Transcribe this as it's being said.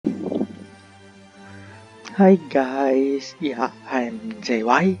Hi guys, yeah, I'm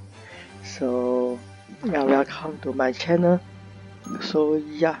JY. So yeah, welcome to my channel. So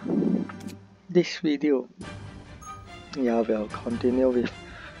yeah, this video, yeah, we'll continue with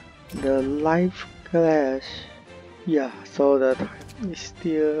the live clash. Yeah, so the time is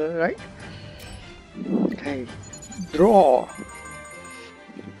still right. Okay, draw.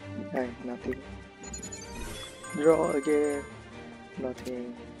 Hey, nothing. Draw again.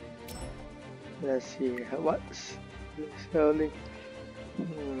 Nothing. Let's see what's selling.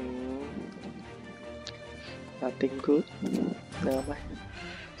 Nothing good. Never mind.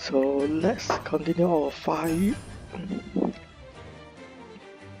 So let's continue our fight.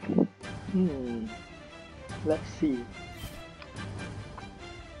 Let's see.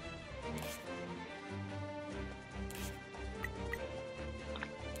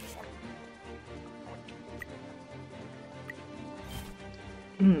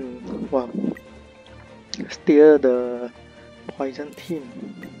 Wow. Still the poison team.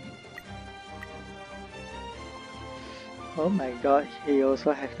 Oh my god, he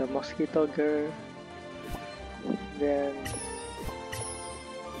also has the mosquito girl. Then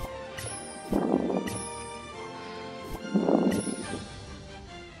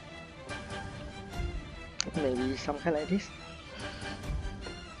maybe something like this.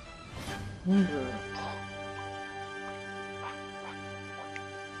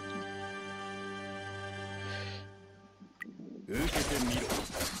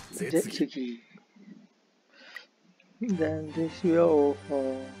 Jetsuki. Then this will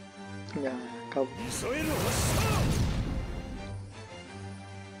for yeah, come.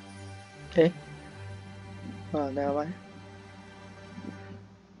 Okay. Never mind.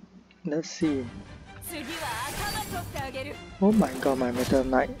 Let's see. Oh my god, my Metal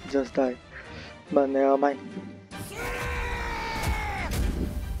Knight just died. But never mind.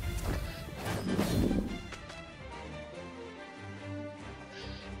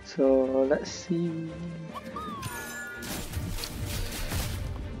 So let's see.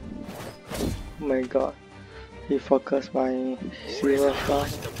 Oh my god, he focused my silver star.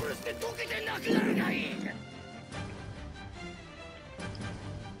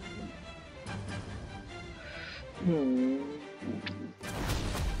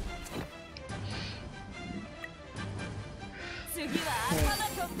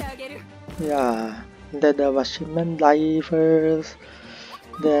 Yeah, let the Washiman die first.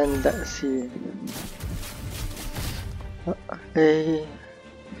 Then let's see. Hey,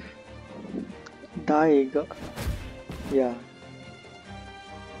 die go. Yeah.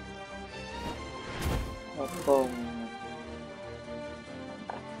 Apong.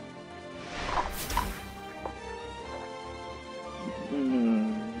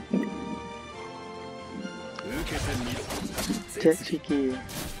 Jetsuki.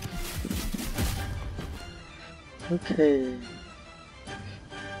 Okay.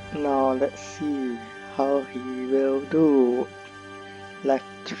 Now let's see how he will do. Left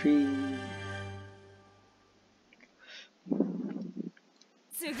 3.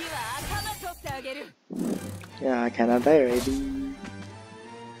 Yeah, can I die already?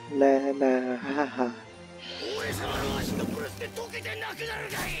 Haha.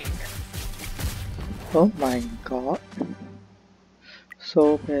 Oh my god.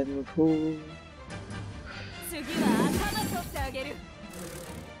 So painful.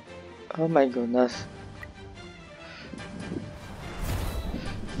 Oh my goodness.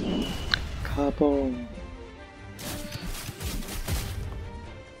 Carbon.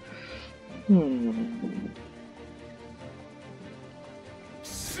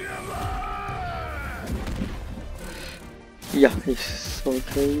 Yeah, it's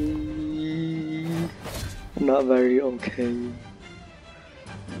okay. Not very okay.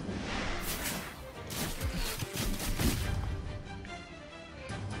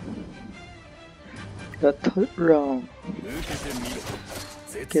 The third round.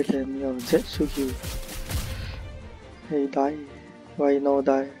 Get them your Jetsuki. Hey, die. Why no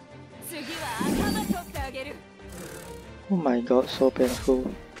die? Oh my god, so painful.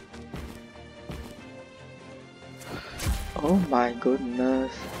 Oh my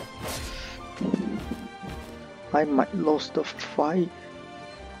goodness. I might lose the fight.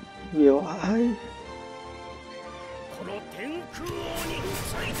 Will I?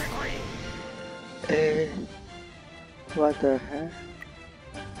 Eh, what the heck?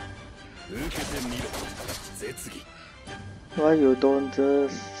 Why you don't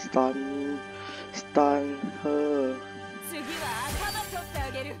just stun her?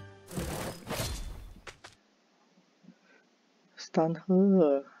 Stun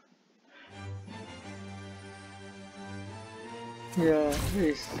her. Yeah,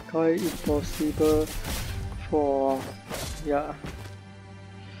 it's quite impossible for yeah.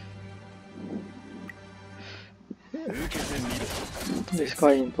 It's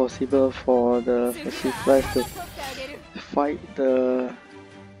quite impossible for the Versiflies to fight the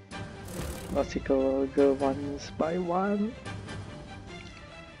Obstacle Girl once by one.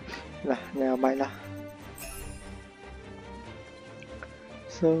 Nah, never mind lah.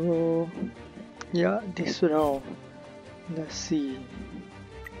 So yeah, this round, let's see.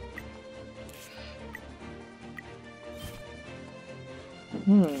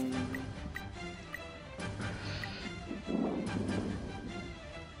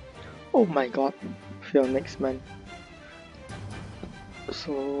 Oh my god, Phoenix Man.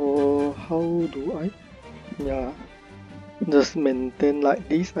 So how do I? Yeah, just maintain like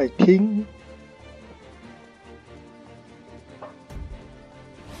this, I think.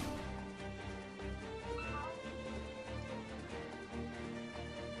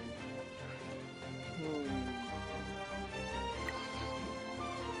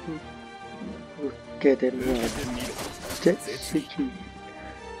 Okay, then Jet Ski.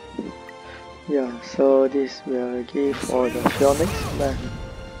 Yeah, so this will give for the Phoenix Man.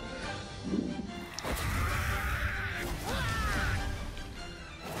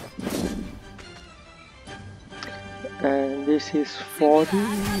 And this is 40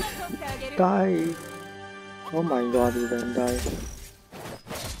 die. Oh my god, it didn't die.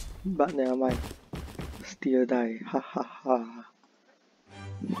 But never mind. Still die. Ha ha ha.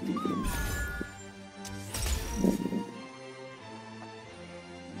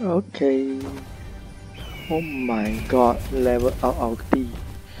 Okay. Oh my god, level up ulti.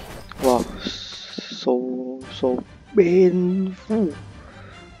 Wow, so painful.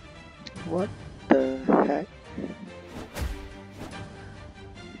 What the heck?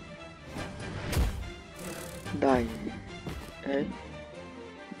 Die. Eh?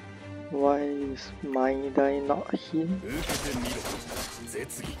 Why is my die not him?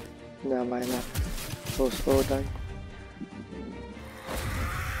 Never mind lah. Also die.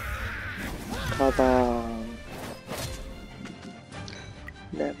 Kabam.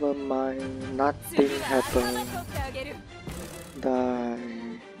 Never mind, nothing happened.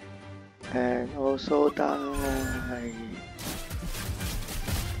 Die. And also die.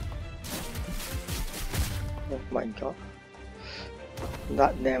 Oh my god.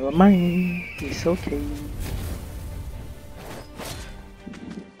 That never mind. It's okay.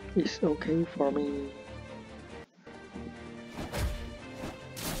 It's okay for me.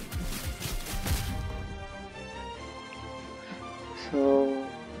 So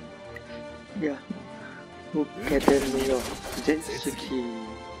yeah, look at the Neo Jetsuki.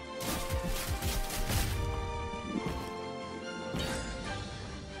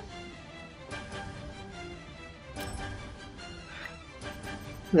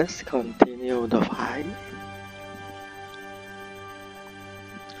 Let's continue the fight.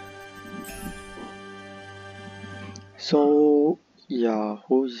 So yeah,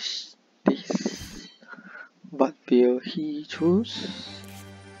 who is this? What will he choose?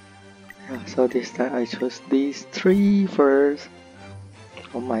 Yeah, so this time I chose these three first.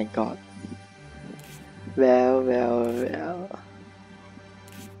 Oh my god. Well.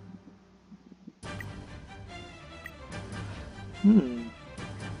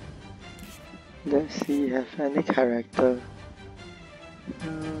 Let's see, have any character.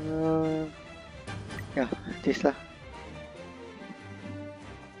 Yeah, this lah.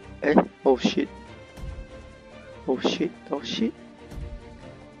 Eh? Oh shit. Oh shit.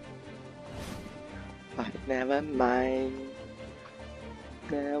 But never mind.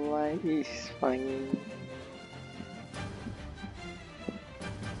 Never mind, it's fine.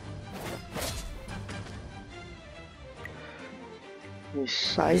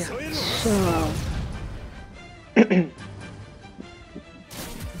 Messiah.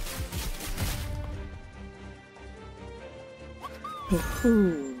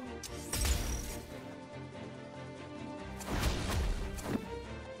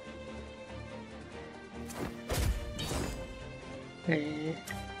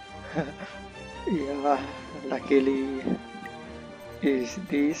 Yeah, luckily is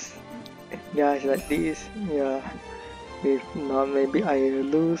this. Yeah, it's like this. Yeah, if not maybe I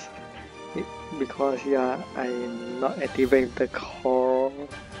lose it because yeah, I not activate the core.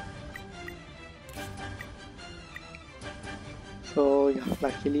 So yeah,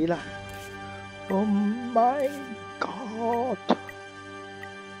 luckily lah. Oh my god.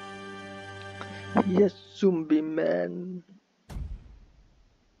 Yes, zombie man.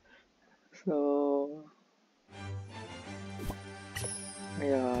 So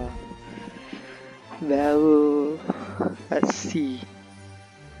yeah, well, let's see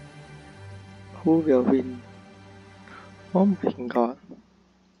who will win. Oh my god.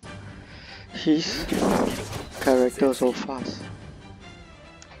 His character so fast.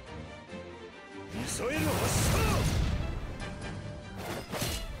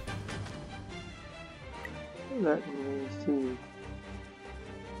 Let me see.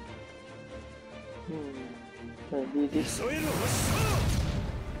 Maybe this.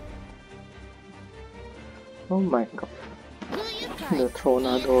 Oh my god. The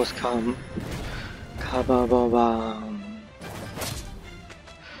tornadoes come. Kabababam.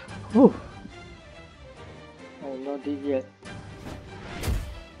 Whew. I'm not dead yet.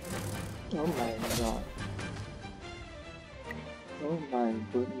 Oh my god. Oh my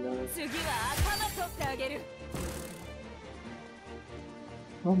goodness.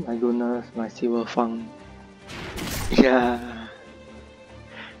 Oh my goodness, my silver fang. Yeah.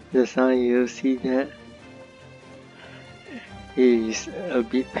 Just now you see that. He is a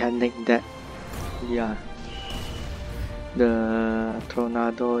bit panicked that, yeah, the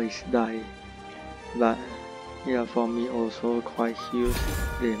tornado is died, but yeah, for me also quite huge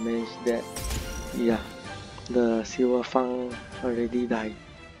damage that, yeah, the silver fang already died.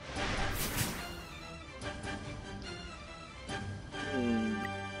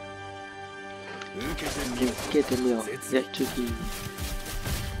 Get the meal, yet to be.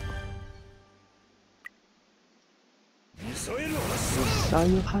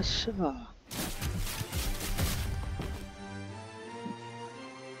 Missile Hasha.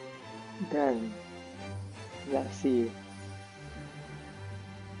 Then let's see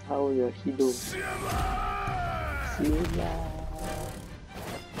how will he do.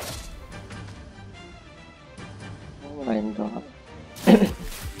 Oh my god.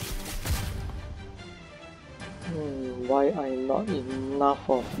 Why I'm not enough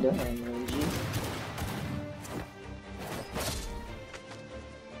of the energy?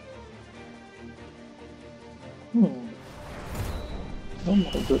 Oh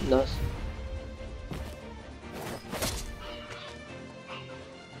my goodness.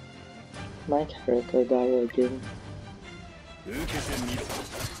 My character died again.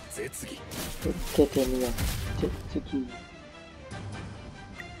 Get me up. Jetsuki.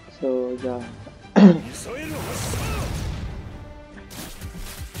 So yeah.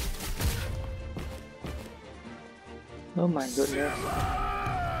 Oh my goodness.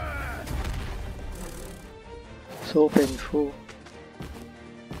 So painful.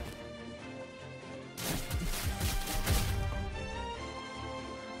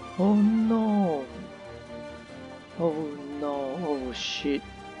 Oh no. Oh no. Oh shit.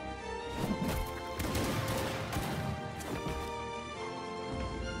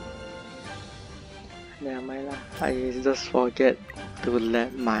 Never mind lah. I just forget to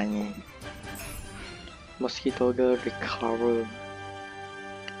let my mosquito girl recover.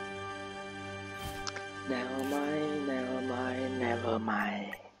 Never mind, never mind, never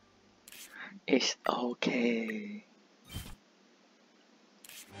mind. It's okay.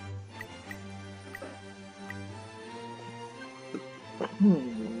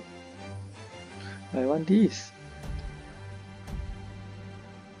 I want this.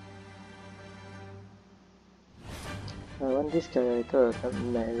 I want this character, the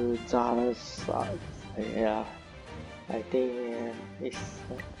Meruza. Yeah, I think it's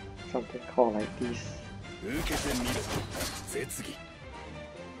something called like this.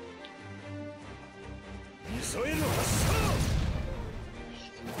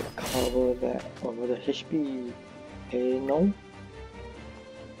 Cover that over the HP. Hey, no.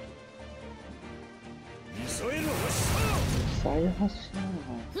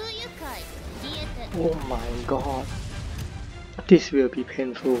 Oh my god. This will be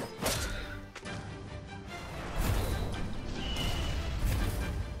painful.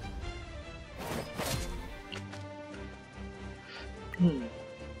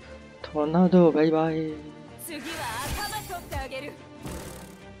 Tornado, bye bye.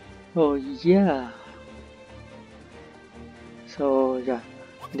 Oh yeah. So yeah,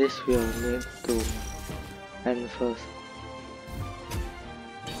 this will need to end first.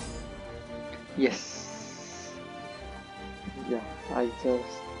 Yes. Yeah, I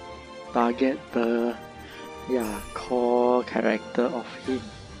just target the core character of him.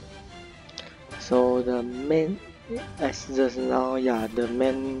 So the main, as just now, the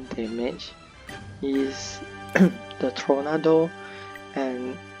main damage is the tornado,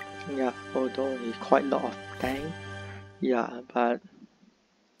 and although it's quite a lot of tank, but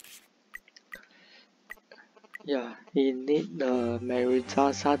he need the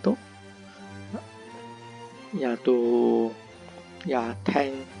Meruza Sato to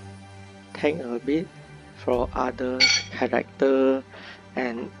tank a bit for other character,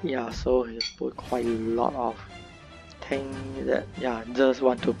 and so he put quite a lot of think that just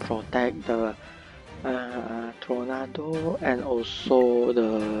want to protect the tornado and also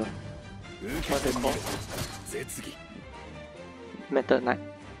the what they call Metal Knight.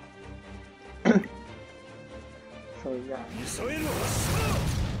 So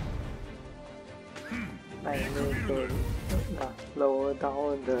I need to lower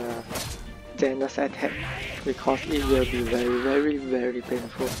down the Janus attack because it will be very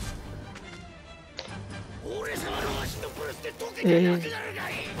painful.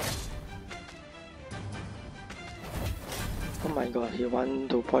 Oh my god, he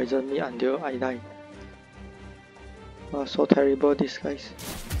want to poison me until I die. Oh, so terrible, these guys.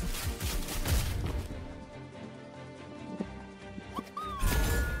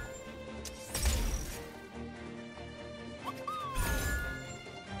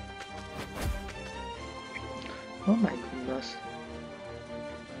 Oh my goodness.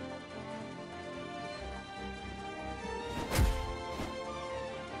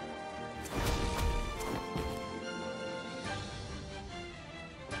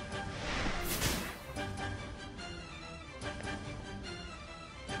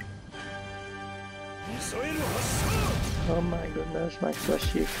 Oh my goodness, my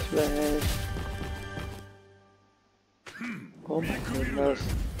first shift flash. Oh my goodness.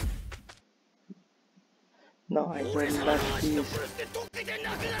 Now I don't like this.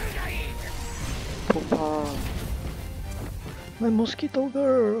 Poopa. My mosquito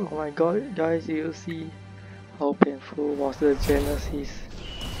girl! Oh my god, guys, you see how painful was the Genesis.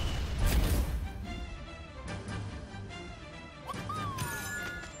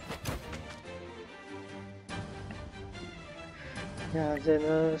 Yeah,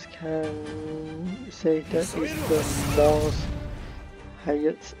 Genesis can say that is the most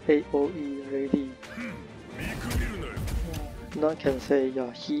highest AoE already. Not can say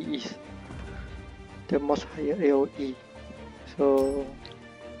he is the most higher AoE. So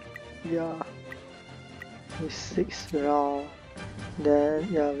it's 6th round. Then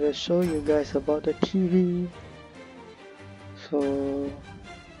we'll show you guys about the TV. So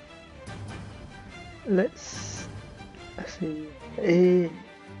let's see.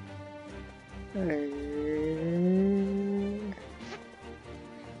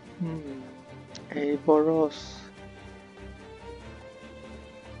 Boros.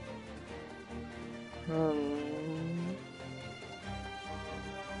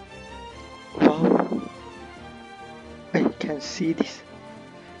 Wow, I can see this.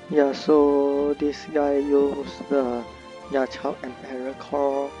 Yeah, so this guy used the Child Emperor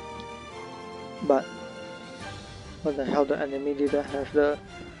core, but what the hell, the enemy didn't have the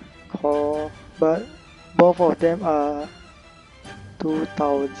core, but both of them are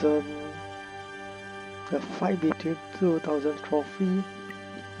 2000. The fight between 2000 trophy.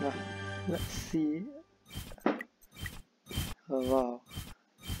 Let's see. Oh wow.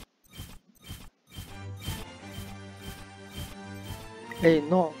 Hey,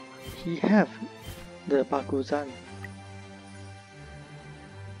 no, he have the Bakuzan.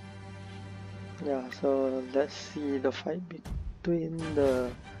 Yeah, so let's see the fight between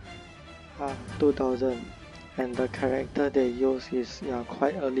the 2000 and the character they use is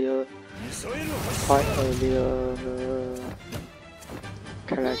quite earlier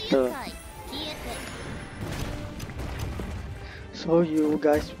character. So you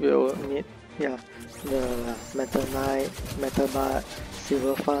guys will meet the Metal Knight, Metal Bard,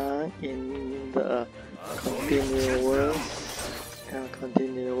 Silverfang in the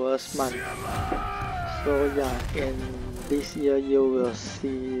continuous month. So in this year you will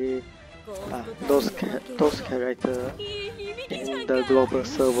see those characters in the global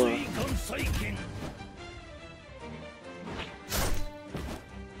server.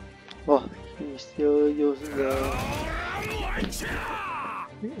 Oh, he still uses the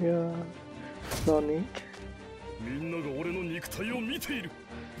Sonic.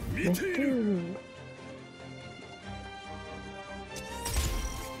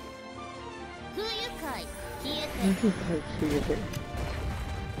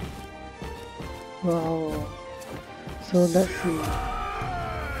 Wow. So let's see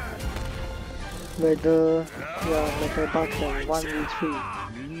whether Metal Bard can 1v3.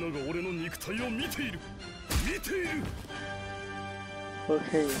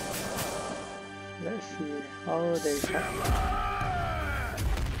 Okay. Let's see how they fight.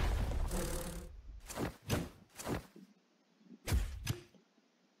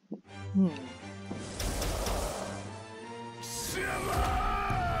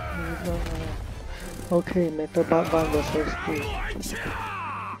 Okay, Metal Bard 1 versus 2.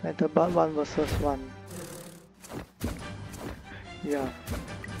 Metal Bard 1 versus 1.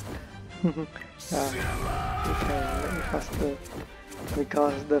 Yeah, we can make it faster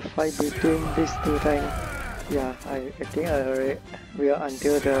because the fight between these two tanks. Yeah, I think we are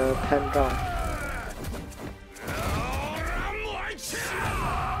until the 10th round.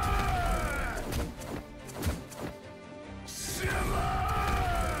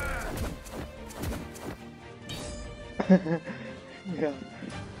 Yeah,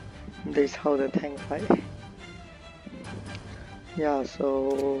 this how the tank fight. Yeah,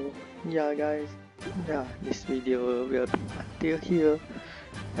 so yeah guys, yeah, this video will be until here.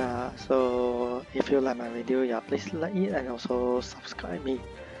 Yeah, so if you like my video, yeah, please like it and also subscribe me.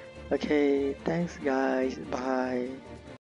 Okay, thanks guys, bye.